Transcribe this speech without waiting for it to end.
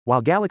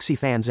While Galaxy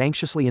fans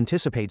anxiously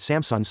anticipate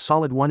Samsung's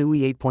solid One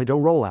UI 8.0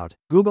 rollout,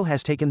 Google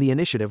has taken the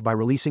initiative by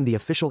releasing the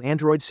official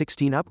Android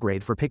 16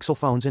 upgrade for Pixel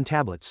phones and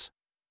tablets.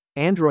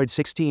 Android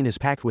 16 is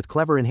packed with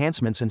clever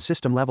enhancements and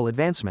system-level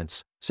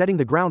advancements, setting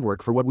the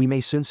groundwork for what we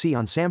may soon see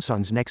on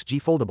Samsung's next G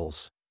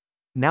foldables.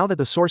 Now that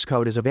the source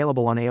code is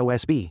available on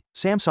AOSB,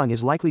 Samsung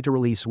is likely to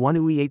release One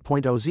UI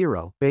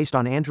 8.0 based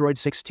on Android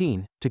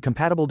 16 to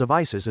compatible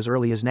devices as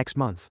early as next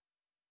month.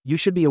 You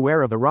should be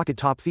aware of the rocket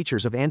top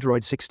features of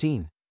Android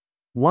 16.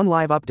 One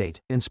Live Update,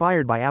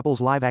 inspired by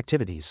Apple's Live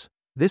Activities.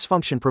 This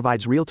function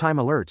provides real-time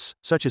alerts,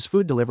 such as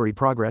food delivery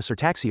progress or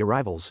taxi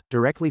arrivals,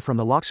 directly from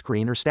the lock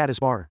screen or status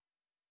bar.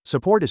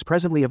 Support is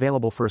presently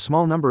available for a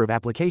small number of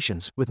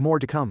applications, with more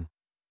to come.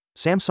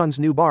 Samsung's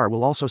new bar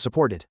will also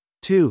support it.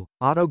 2.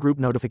 Auto Group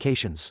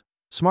Notifications.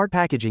 Smart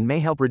packaging may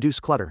help reduce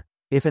clutter.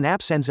 If an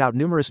app sends out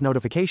numerous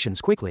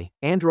notifications quickly,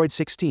 Android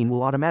 16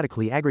 will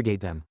automatically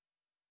aggregate them.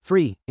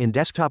 3. In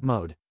Desktop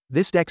Mode.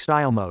 This DeX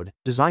style mode,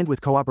 designed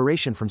with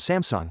cooperation from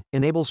Samsung,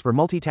 enables for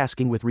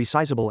multitasking with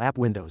resizable app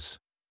windows.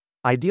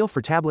 Ideal for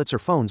tablets or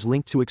phones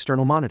linked to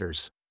external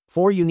monitors.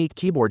 4 unique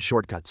keyboard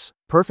shortcuts.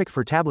 Perfect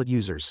for tablet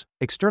users.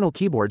 External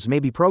keyboards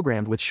may be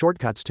programmed with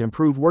shortcuts to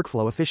improve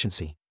workflow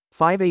efficiency.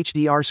 5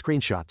 HDR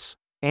screenshots.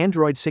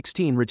 Android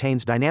 16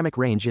 retains dynamic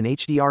range in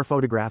HDR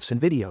photographs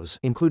and videos,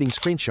 including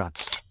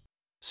screenshots.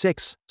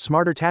 6.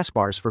 Smarter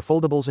taskbars for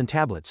foldables and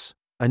tablets.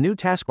 A new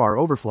taskbar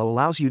overflow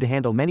allows you to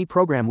handle many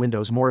program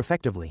windows more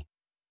effectively.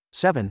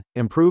 7.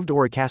 Improved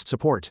Auracast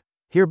support.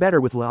 Hear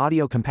better with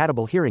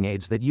audio-compatible hearing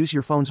aids that use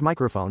your phone's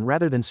microphone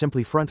rather than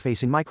simply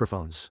front-facing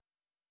microphones.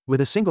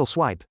 With a single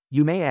swipe,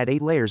 you may add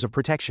 8 layers of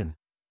protection.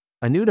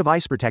 A new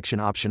device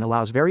protection option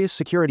allows various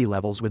security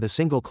levels with a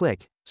single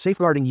click,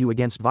 safeguarding you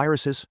against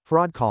viruses,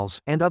 fraud calls,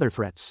 and other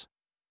threats.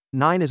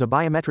 9 is a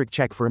biometric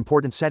check for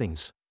important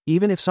settings.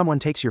 Even if someone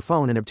takes your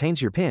phone and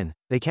obtains your PIN,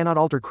 they cannot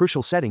alter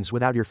crucial settings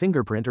without your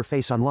fingerprint or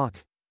face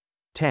unlock.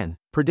 10.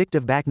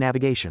 Predictive back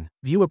navigation.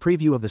 View a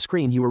preview of the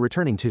screen you are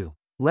returning to.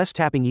 Less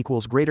tapping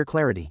equals greater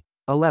clarity.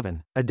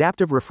 11.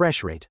 Adaptive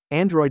refresh rate.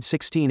 Android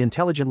 16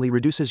 intelligently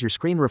reduces your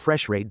screen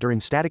refresh rate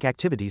during static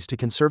activities to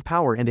conserve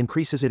power and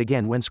increases it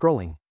again when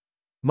scrolling.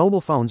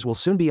 Mobile phones will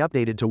soon be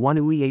updated to One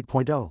UI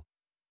 8.0.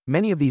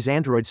 Many of these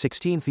Android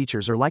 16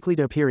 features are likely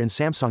to appear in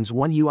Samsung's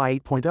One UI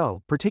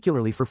 8.0,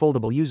 particularly for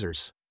foldable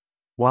users.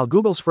 While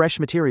Google's fresh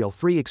Material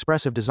 3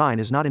 expressive design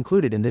is not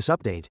included in this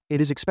update,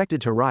 it is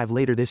expected to arrive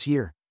later this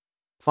year.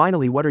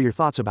 Finally, what are your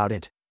thoughts about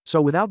it?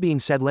 So without being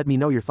said, let me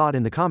know your thought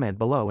in the comment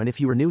below, and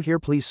if you are new here,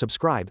 please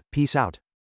subscribe. Peace out.